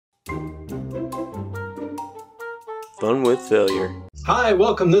Fun with Failure. Hi,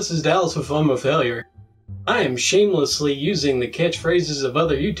 welcome. This is Dallas with Fun with Failure. I am shamelessly using the catchphrases of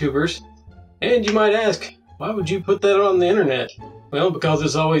other YouTubers, and you might ask, why would you put that on the internet? Well, because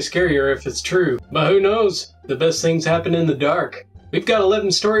it's always scarier if it's true. But who knows? The best things happen in the dark. We've got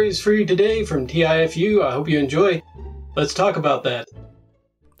 11 stories for you today from TIFU. I hope you enjoy. Let's talk about that.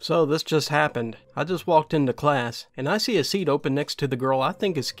 So this just happened. I just walked into class, and I see a seat open next to the girl I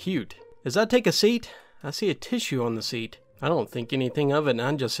think is cute. As I take a seat, I see a tissue on the seat. I don't think anything of it, and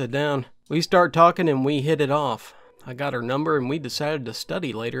I just sit down. We start talking and we hit it off. I got her number and we decided to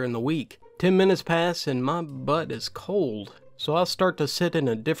study later in the week. 10 minutes pass and my butt is cold. So I'll start to sit in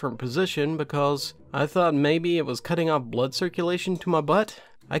a different position because I thought maybe it was cutting off blood circulation to my butt.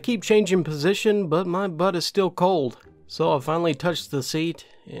 I keep changing position, but my butt is still cold. So I finally touch the seat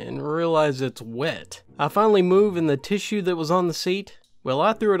and realize it's wet. I finally move and the tissue that was on the seat, well,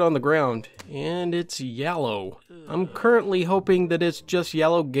 I threw it on the ground, and it's yellow. I'm currently hoping that it's just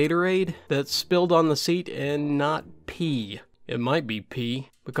yellow Gatorade that's spilled on the seat and not pee. It might be pee,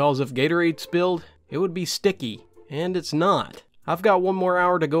 because if Gatorade spilled, it would be sticky, and it's not. I've got 1 more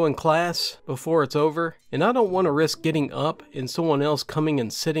hour to go in class before it's over, and I don't want to risk getting up and someone else coming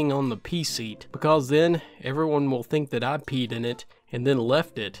and sitting on the pee seat, because then everyone will think that I peed in it and then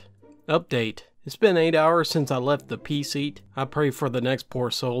left it. Update. It's been 8 hours since I left the pee seat. I pray for the next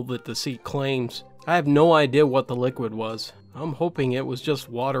poor soul that the seat claims. I have no idea what the liquid was. I'm hoping it was just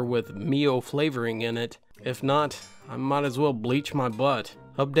water with Mio flavoring in it. If not, I might as well bleach my butt.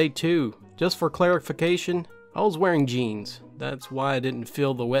 Update 2. Just for clarification, I was wearing jeans. That's why I didn't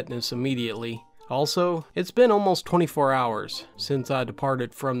feel the wetness immediately. Also, it's been almost 24 hours since I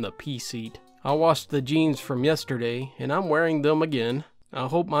departed from the pee seat. I washed the jeans from yesterday and I'm wearing them again. I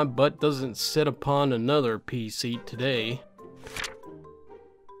hope my butt doesn't sit upon another pee seat today.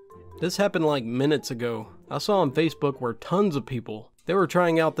 This happened like minutes ago. I saw on Facebook where tons of people, they were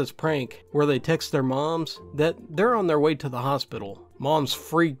trying out this prank where they text their moms that they're on their way to the hospital. Moms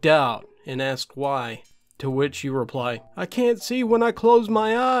freaked out and asked why, to which you reply, "I can't see when I close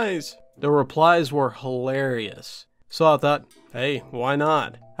my eyes." The replies were hilarious. So I thought, hey, why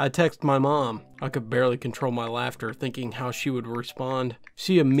not? I text my mom. I could barely control my laughter thinking how she would respond.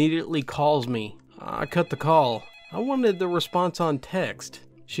 She immediately calls me. I cut the call. I wanted the response on text.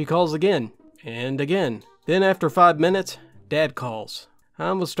 She calls again and again. Then after 5 minutes, Dad calls.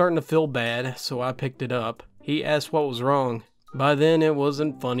 I was starting to feel bad, so I picked it up. He asked what was wrong. By then it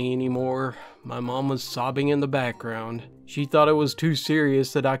wasn't funny anymore. My mom was sobbing in the background. She thought it was too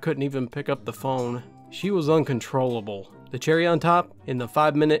serious that I couldn't even pick up the phone. She was uncontrollable. The cherry on top, in the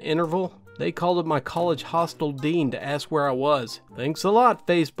 5-minute interval, they called up my college hostel dean to ask where I was. Thanks a lot,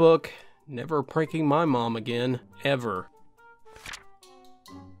 Facebook. Never pranking my mom again, ever.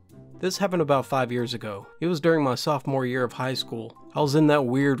 This happened about 5 years ago. It was during my sophomore year of high school. I was in that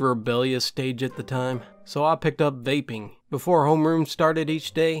weird rebellious stage at the time, so I picked up vaping. Before homeroom started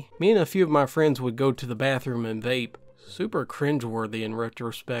each day, me and a few of my friends would go to the bathroom and vape. Super cringeworthy in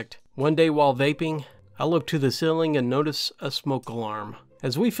retrospect. One day while vaping, I looked to the ceiling and noticed a smoke alarm.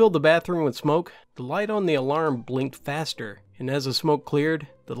 As we filled the bathroom with smoke, the light on the alarm blinked faster, and as the smoke cleared,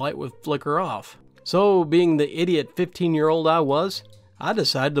 the light would flicker off. So, being the idiot 15-year-old I was, I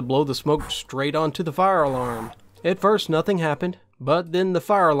decided to blow the smoke straight onto the fire alarm. At first, nothing happened, but then the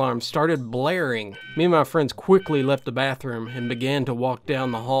fire alarm started blaring. Me and my friends quickly left the bathroom and began to walk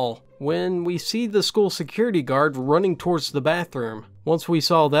down the hall, when we see the school security guard running towards the bathroom. Once we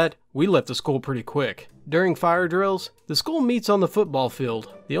saw that, we left the school pretty quick. During fire drills, the school meets on the football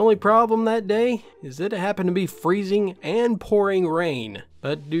field. The only problem that day is that it happened to be freezing and pouring rain.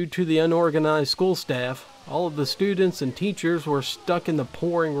 But due to the unorganized school staff, all of the students and teachers were stuck in the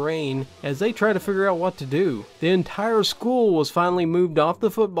pouring rain as they tried to figure out what to do. The entire school was finally moved off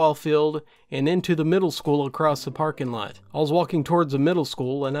the football field and into the middle school across the parking lot. I was walking towards the middle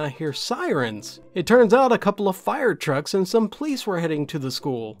school and I hear sirens. It turns out a couple of fire trucks and some police were heading to the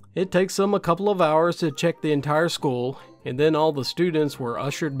school. It takes them a couple of hours to check the entire school, and then all the students were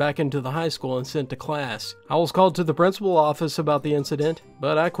ushered back into the high school and sent to class. I was called to the principal office about the incident,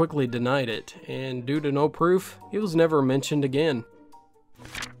 but I quickly denied it, and due to no proof, it was never mentioned again.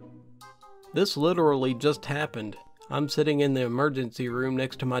 This literally just happened. I'm sitting in the emergency room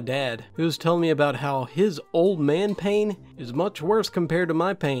next to my dad, who's telling me about how his old man pain is much worse compared to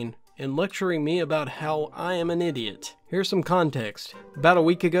my pain, and lecturing me about how I am an idiot. Here's some context. About a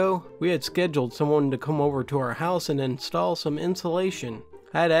week ago, we had scheduled someone to come over to our house and install some insulation.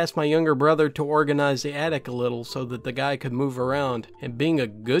 I had asked my younger brother to organize the attic a little so that the guy could move around, and being a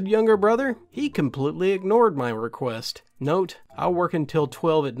good younger brother, he completely ignored my request. Note, I work until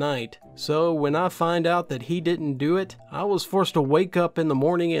 12 at night, so when I find out that he didn't do it, I was forced to wake up in the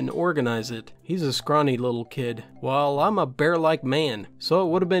morning and organize it. He's a scrawny little kid, while I'm a bear-like man, so it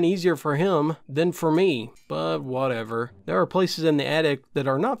would have been easier for him than for me, but whatever. There are places in the attic that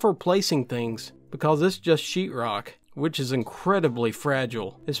are not for placing things, because it's just sheetrock, which is incredibly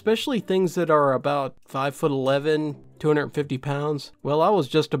fragile, especially things that are about 5'11", 250 pounds. Well, I was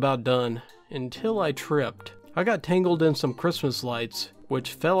just about done, until I tripped. I got tangled in some Christmas lights,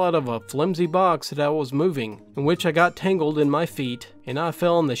 which fell out of a flimsy box that I was moving, in which I got tangled in my feet, and I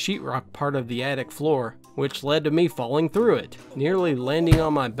fell on the sheetrock part of the attic floor, which led to me falling through it, nearly landing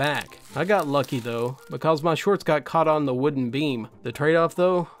on my back. I got lucky though, because my shorts got caught on the wooden beam. The trade-off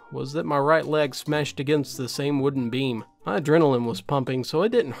though, was that my right leg smashed against the same wooden beam. My adrenaline was pumping, so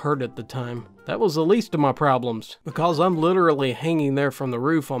it didn't hurt at the time. That was the least of my problems, because I'm literally hanging there from the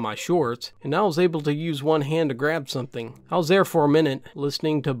roof on my shorts, and I was able to use one hand to grab something. I was there for a minute,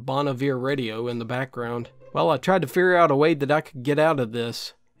 listening to Bon Iver radio in the background, while I tried to figure out a way that I could get out of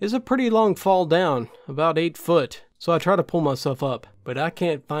this. It's a pretty long fall down, about 8 foot, so I try to pull myself up, but I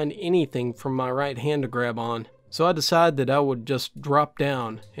can't find anything from my right hand to grab on. So I decided that I would just drop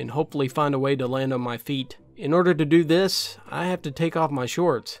down and hopefully find a way to land on my feet. In order to do this, I have to take off my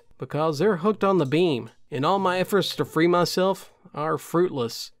shorts, because they're hooked on the beam, and all my efforts to free myself are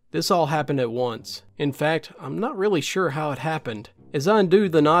fruitless. This all happened at once. In fact, I'm not really sure how it happened. As I undo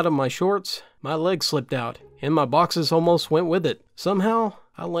the knot of my shorts, my leg slipped out, and my boxes almost went with it. Somehow,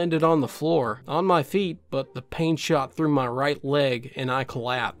 I landed on the floor, on my feet, but the pain shot through my right leg and I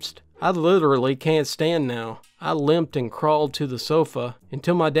collapsed. I literally can't stand now. I limped and crawled to the sofa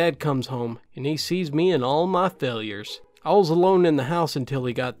until my dad comes home and he sees me and all my failures. I was alone in the house until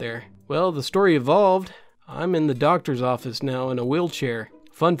he got there. Well, the story evolved. I'm in the doctor's office now in a wheelchair.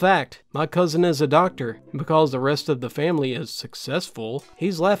 Fun fact, my cousin is a doctor, and because the rest of the family is successful,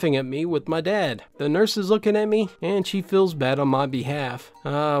 he's laughing at me with my dad. The nurse is looking at me, and she feels bad on my behalf.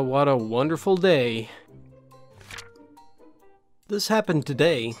 What a wonderful day. This happened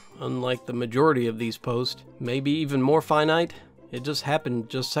today, unlike the majority of these posts, maybe even more finite. It just happened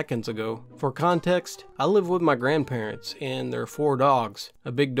just seconds ago. For context, I live with my grandparents and their 4 dogs,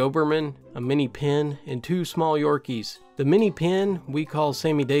 a big Doberman, a mini pin, and 2 small Yorkies. The mini pin we call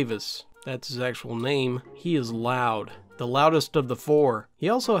Sammy Davis. That's his actual name. He is loud, the loudest of the 4. He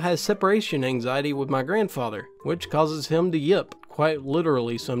also has separation anxiety with my grandfather, which causes him to yip, quite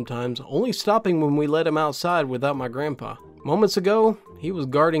literally sometimes, only stopping when we let him outside without my grandpa. Moments ago, he was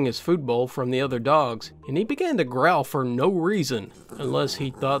guarding his food bowl from the other dogs, and he began to growl for no reason, unless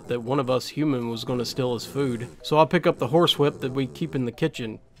he thought that one of us human was going to steal his food. So I pick up the horsewhip that we keep in the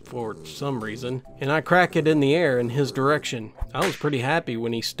kitchen, for some reason, and I crack it in the air in his direction. I was pretty happy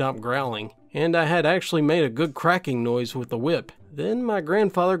when he stopped growling, and I had actually made a good cracking noise with the whip. Then my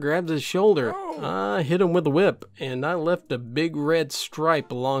grandfather grabbed his shoulder. I hit him with the whip, and I left a big red stripe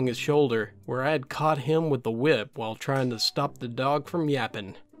along his shoulder, where I had caught him with the whip while trying to stop the dog from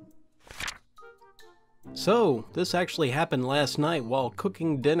yapping. So, this actually happened last night while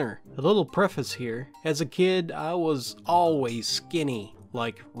cooking dinner. A little preface here. As a kid, I was always skinny.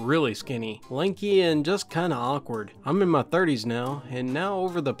 Like, really skinny, lanky, and just kinda awkward. I'm in my 30s now, and now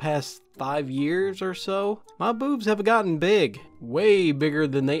over the past 5 years or so, my boobs have gotten big. Way bigger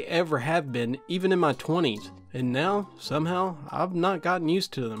than they ever have been, even in my 20s. And now, somehow, I've not gotten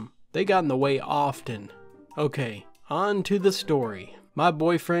used to them. They got in the way often. Okay, on to the story. My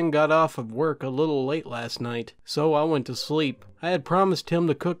boyfriend got off of work a little late last night, so I went to sleep. I had promised him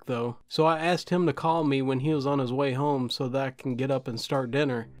to cook though, so I asked him to call me when he was on his way home so that I can get up and start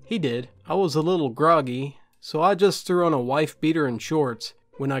dinner. He did. I was a little groggy, so I just threw on a wife beater and shorts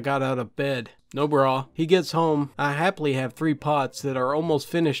when I got out of bed. No bra. He gets home. I happily have 3 pots that are almost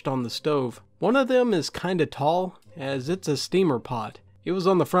finished on the stove. One of them is kinda tall, as it's a steamer pot. It was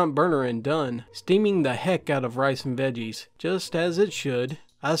on the front burner and done, steaming the heck out of rice and veggies, just as it should.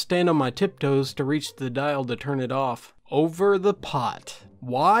 I stand on my tiptoes to reach the dial to turn it off. Over the pot.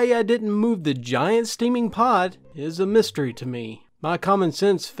 Why I didn't move the giant steaming pot is a mystery to me. My common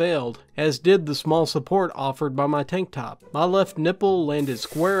sense failed, as did the small support offered by my tank top. My left nipple landed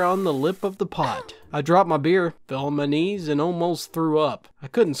square on the lip of the pot. I dropped my beer, fell on my knees, and almost threw up. I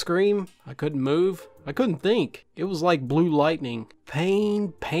couldn't scream, I couldn't move, I couldn't think. It was like blue lightning.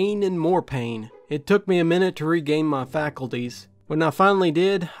 Pain, pain, and more pain. It took me a minute to regain my faculties. When I finally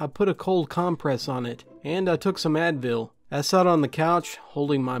did, I put a cold compress on it, and I took some Advil. I sat on the couch,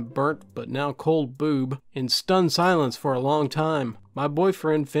 holding my burnt but now cold boob, in stunned silence for a long time. My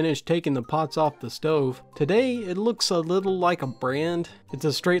boyfriend finished taking the pots off the stove. Today, it looks a little like a brand. It's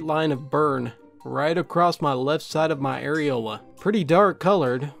a straight line of burn, right across my left side of my areola. Pretty dark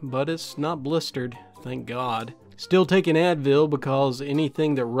colored, but it's not blistered, thank God. Still taking Advil because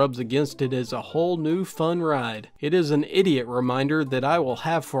anything that rubs against it is a whole new fun ride. It is an idiot reminder that I will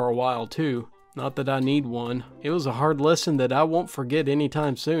have for a while too. Not that I need one. It was a hard lesson that I won't forget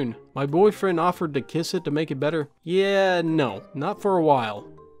anytime soon. My boyfriend offered to kiss it to make it better. Yeah, no, not for a while.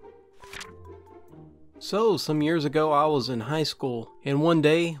 So, some years ago I was in high school, and one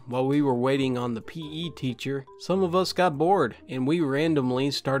day, while we were waiting on the PE teacher, some of us got bored, and we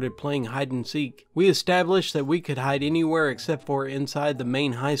randomly started playing hide and seek. We established that we could hide anywhere except for inside the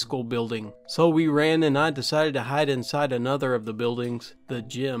main high school building. So we ran, and I decided to hide inside another of the buildings, the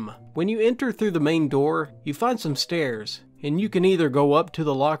gym. When you enter through the main door, you find some stairs, and you can either go up to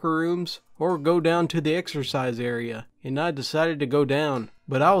the locker rooms or go down to the exercise area, and I decided to go down.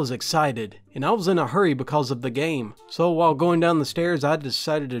 But I was excited, and I was in a hurry because of the game. So while going down the stairs, I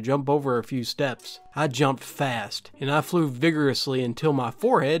decided to jump over a few steps. I jumped fast, and I flew vigorously until my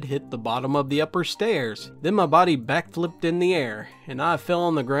forehead hit the bottom of the upper stairs. Then my body backflipped in the air, and I fell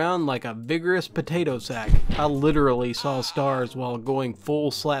on the ground like a vigorous potato sack. I literally saw stars while going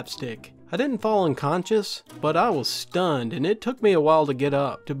full slapstick. I didn't fall unconscious, but I was stunned, and it took me a while to get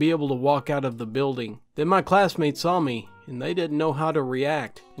up, to be able to walk out of the building. Then my classmates saw me, and they didn't know how to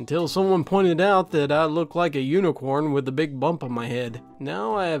react, until someone pointed out that I looked like a unicorn with a big bump on my head.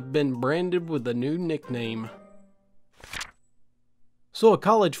 Now I have been branded with a new nickname. So a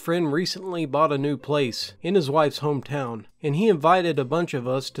college friend recently bought a new place in his wife's hometown, and he invited a bunch of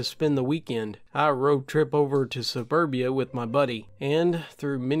us to spend the weekend. I road trip over to suburbia with my buddy, and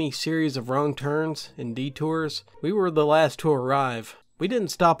through many series of wrong turns and detours, we were the last to arrive. We didn't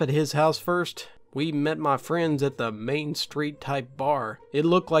stop at his house first. We met my friends at the Main Street type bar. It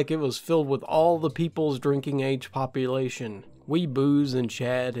looked like it was filled with all the people's drinking age population. We booze and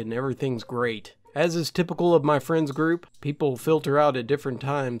chat and everything's great. As is typical of my friends group, people filter out at different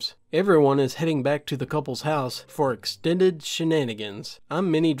times. Everyone is heading back to the couple's house for extended shenanigans.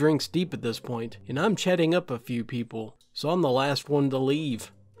 I'm many drinks deep at this point, and I'm chatting up a few people, so I'm the last one to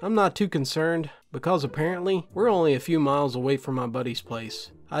leave. I'm not too concerned, because apparently we're only a few miles away from my buddy's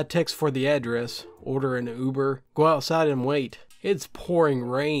place. I text for the address, order an Uber, go outside and wait. It's pouring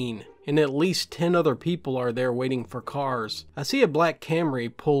rain, and at least 10 other people are there waiting for cars. I see a black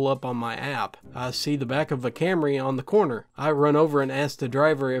Camry pull up on my app. I see the back of a Camry on the corner. I run over and ask the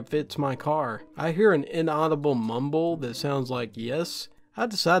driver if it's my car. I hear an inaudible mumble that sounds like yes. I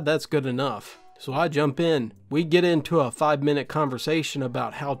decide that's good enough. So I jump in. We get into a 5-minute conversation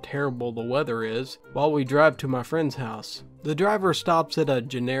about how terrible the weather is while we drive to my friend's house. The driver stops at a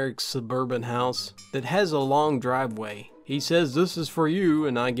generic suburban house that has a long driveway. He says this is for you,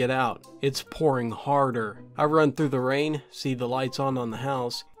 and I get out. It's pouring harder. I run through the rain, see the lights on the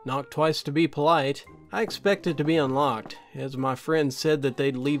house, knock twice to be polite. I expect it to be unlocked, as my friend said that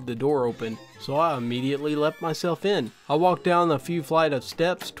they'd leave the door open, so I immediately let myself in. I walk down a few flight of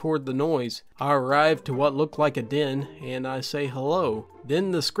steps toward the noise. I arrive to what looked like a den, and I say hello.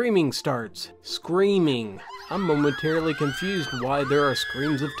 Then the screaming starts. Screaming. I'm momentarily confused why there are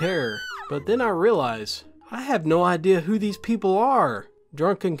screams of terror, but then I realize I have no idea who these people are.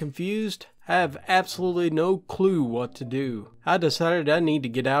 Drunk and confused, I have absolutely no clue what to do. I decided I need to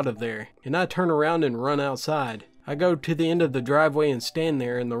get out of there, and I turn around and run outside. I go to the end of the driveway and stand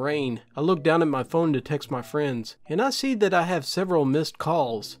there in the rain. I look down at my phone to text my friends, and I see that I have several missed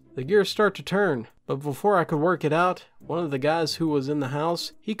calls. The gears start to turn, but before I could work it out, one of the guys who was in the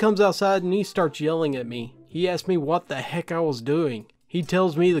house, he comes outside and he starts yelling at me. He asked me what the heck I was doing. He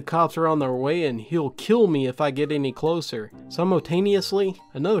tells me the cops are on their way and he'll kill me if I get any closer. Simultaneously,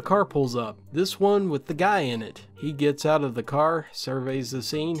 another car pulls up, this one with the guy in it. He gets out of the car, surveys the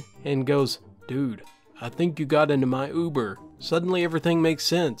scene, and goes, "Dude, I think you got into my Uber." Suddenly everything makes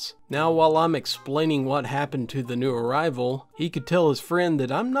sense. Now while I'm explaining what happened to the new arrival, he could tell his friend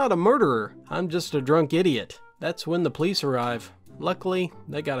that I'm not a murderer, I'm just a drunk idiot. That's when the police arrive. Luckily,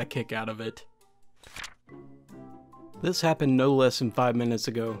 they got a kick out of it. This happened no less than 5 minutes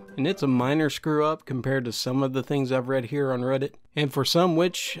ago, and it's a minor screw up compared to some of the things I've read here on Reddit, and for some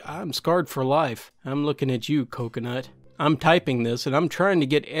which I'm scarred for life. I'm looking at you, Coconut. I'm typing this, and I'm trying to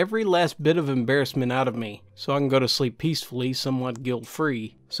get every last bit of embarrassment out of me, so I can go to sleep peacefully, somewhat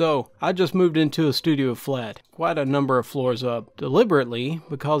guilt-free. So, I just moved into a studio flat, quite a number of floors up, deliberately,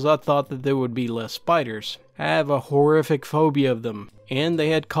 because I thought that there would be less spiders. I have a horrific phobia of them, and they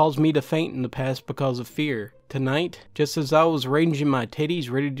had caused me to faint in the past because of fear. Tonight, just as I was arranging my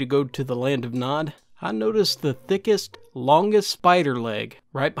titties ready to go to the land of Nod, I noticed the thickest, longest spider leg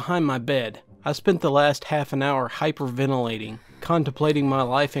right behind my bed. I spent the last half an hour hyperventilating, contemplating my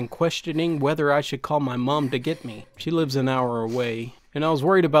life and questioning whether I should call my mom to get me. She lives an hour away, and I was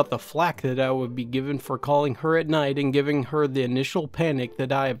worried about the flack that I would be given for calling her at night and giving her the initial panic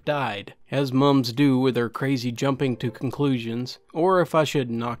that I have died, as mums do with their crazy jumping to conclusions, or if I should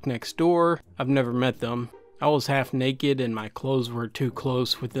knock next door. I've never met them. I was half naked and my clothes were too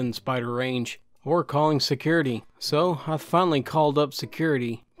close within spider range, or calling security. So I finally called up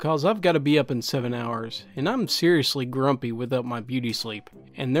security, cause I've got to be up in 7 hours, and I'm seriously grumpy without my beauty sleep,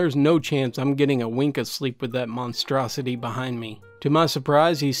 and there's no chance I'm getting a wink of sleep with that monstrosity behind me. To my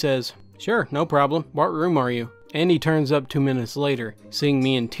surprise, he says, "Sure, no problem. What room are you?" And he turns up 2 minutes later, seeing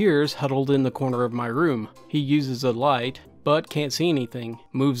me in tears huddled in the corner of my room. He uses a light, but can't see anything.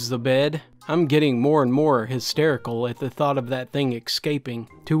 Moves the bed. I'm getting more and more hysterical at the thought of that thing escaping,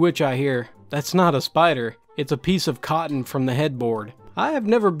 to which I hear, "That's not a spider. It's a piece of cotton from the headboard." I have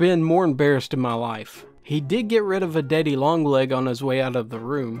never been more embarrassed in my life. He did get rid of a daddy long leg on his way out of the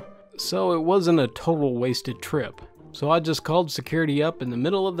room, so it wasn't a total wasted trip. So I just called security up in the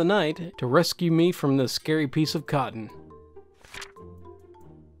middle of the night to rescue me from this scary piece of cotton.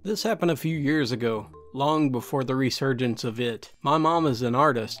 This happened a few years ago, long before the resurgence of it. My mom is an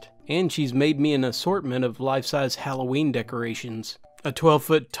artist, and she's made me an assortment of life-size Halloween decorations. A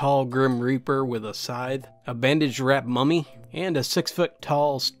 12-foot tall Grim Reaper with a scythe, a bandage-wrapped mummy, and a 6-foot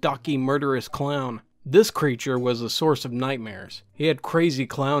tall, stocky, murderous clown. This creature was a source of nightmares. He had crazy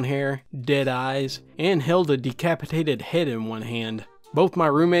clown hair, dead eyes, and held a decapitated head in one hand. Both my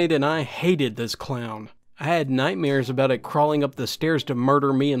roommate and I hated this clown. I had nightmares about it crawling up the stairs to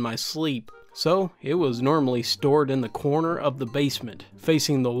murder me in my sleep, so it was normally stored in the corner of the basement,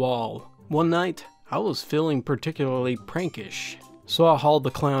 facing the wall. One night, I was feeling particularly prankish, so I hauled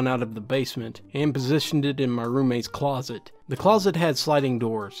the clown out of the basement and positioned it in my roommate's closet. The closet had sliding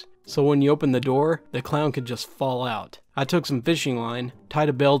doors, so when you opened the door, the clown could just fall out. I took some fishing line, tied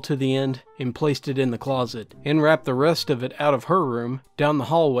a bell to the end, and placed it in the closet, and wrapped the rest of it out of her room, down the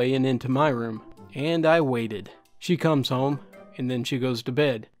hallway and into my room. And I waited. She comes home, and then she goes to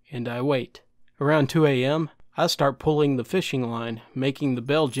bed, and I wait. Around 2 a.m., I start pulling the fishing line, making the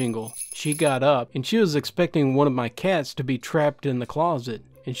bell jingle. She got up, and she was expecting one of my cats to be trapped in the closet,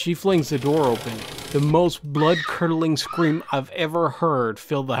 and she flings the door open. The most blood-curdling scream I've ever heard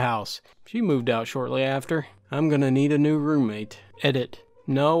filled the house. She moved out shortly after. I'm gonna need a new roommate. Edit.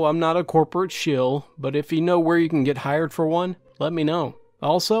 No, I'm not a corporate shill, but if you know where you can get hired for one, let me know.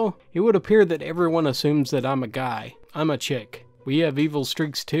 Also, it would appear that everyone assumes that I'm a guy. I'm a chick. We have evil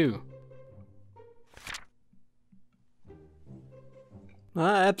streaks too.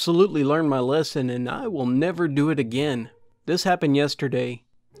 I absolutely learned my lesson and I will never do it again. This happened yesterday.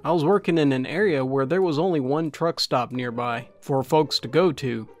 I was working in an area where there was only one truck stop nearby for folks to go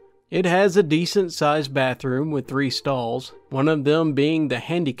to. It has a decent sized bathroom with 3 stalls, one of them being the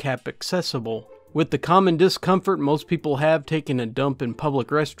handicap accessible. With the common discomfort most people have taking a dump in public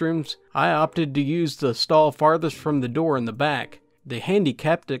restrooms, I opted to use the stall farthest from the door in the back, the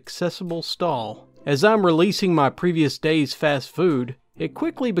handicapped accessible stall. As I'm releasing my previous day's fast food, it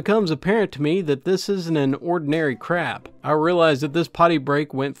quickly becomes apparent to me that this isn't an ordinary crap. I realize that this potty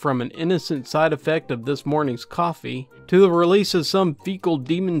break went from an innocent side effect of this morning's coffee to the release of some fecal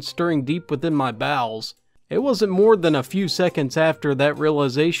demon stirring deep within my bowels. It wasn't more than a few seconds after that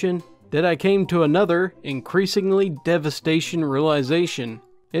realization that I came to another, increasingly devastating realization.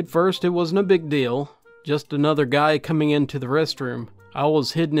 At first, it wasn't a big deal, just another guy coming into the restroom. I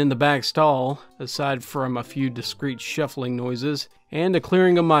was hidden in the back stall, aside from a few discreet shuffling noises, and a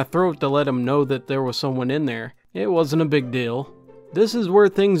clearing of my throat to let him know that there was someone in there. It wasn't a big deal. This is where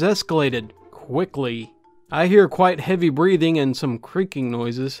things escalated, quickly. I hear quite heavy breathing and some creaking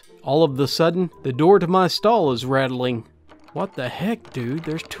noises. All of a sudden, the door to my stall is rattling. What the heck, dude?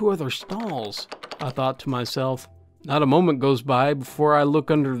 There's 2 other stalls, I thought to myself. Not a moment goes by before I look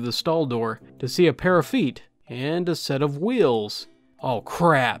under the stall door to see a pair of feet and a set of wheels. Oh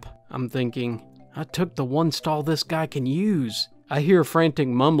crap, I'm thinking. I took the one stall this guy can use. I hear frantic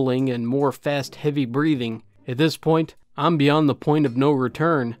mumbling and more fast, heavy breathing. At this point, I'm beyond the point of no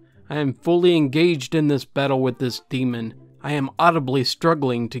return. I am fully engaged in this battle with this demon. I am audibly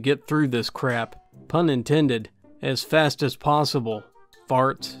struggling to get through this crap, pun intended, as fast as possible.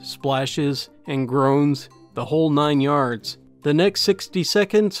 Farts, splashes, and groans, the whole 9 yards. The next 60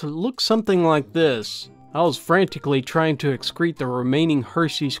 seconds look something like this. I was frantically trying to excrete the remaining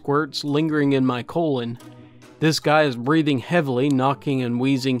Hershey squirts lingering in my colon. This guy is breathing heavily, knocking and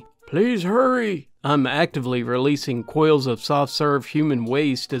wheezing, "Please hurry!" I'm actively releasing coils of soft-serve human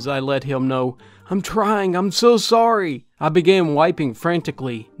waste as I let him know, "I'm trying, I'm so sorry." I began wiping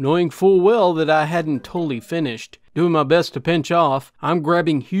frantically, knowing full well that I hadn't totally finished. Doing my best to pinch off, I'm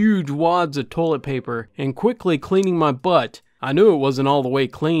grabbing huge wads of toilet paper and quickly cleaning my butt. I knew it wasn't all the way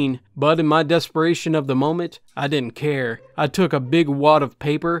clean, but in my desperation of the moment, I didn't care. I took a big wad of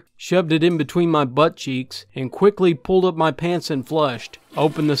paper, shoved it in between my butt cheeks, and quickly pulled up my pants and flushed.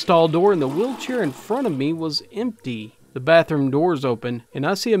 Opened the stall door and the wheelchair in front of me was empty. The bathroom door's open, and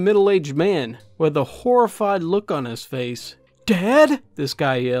I see a middle-aged man with a horrified look on his face. "Dad?" this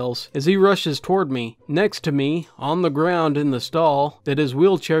guy yells as he rushes toward me. Next to me, on the ground in the stall that his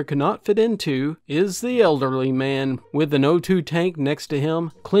wheelchair could not fit into, is the elderly man with an O2 tank next to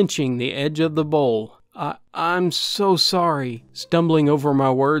him, clenching the edge of the bowl. I'm so sorry. Stumbling over my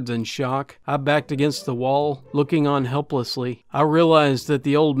words in shock, I backed against the wall, looking on helplessly. I realized that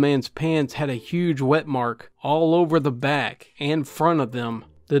the old man's pants had a huge wet mark all over the back and front of them.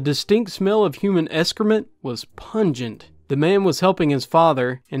 The distinct smell of human excrement was pungent. The man was helping his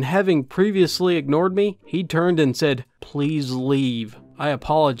father, and having previously ignored me, he turned and said, "Please leave." I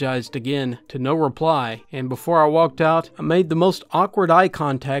apologized again, to no reply, and before I walked out, I made the most awkward eye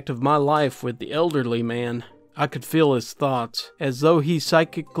contact of my life with the elderly man. I could feel his thoughts, as though he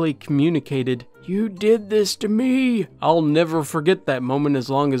psychically communicated, "You did this to me." I'll never forget that moment as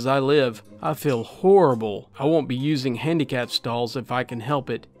long as I live. I feel horrible. I won't be using handicap stalls if I can help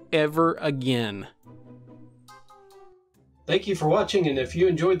it, ever again. Thank you for watching, and if you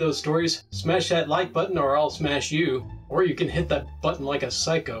enjoyed those stories, smash that like button or I'll smash you. Or you can hit that button like a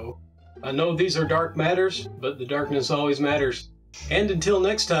psycho. I know these are dark matters, but the darkness always matters. And until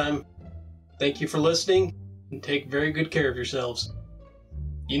next time, thank you for listening, and take very good care of yourselves.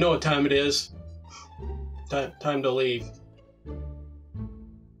 You know what time it is. Time to leave.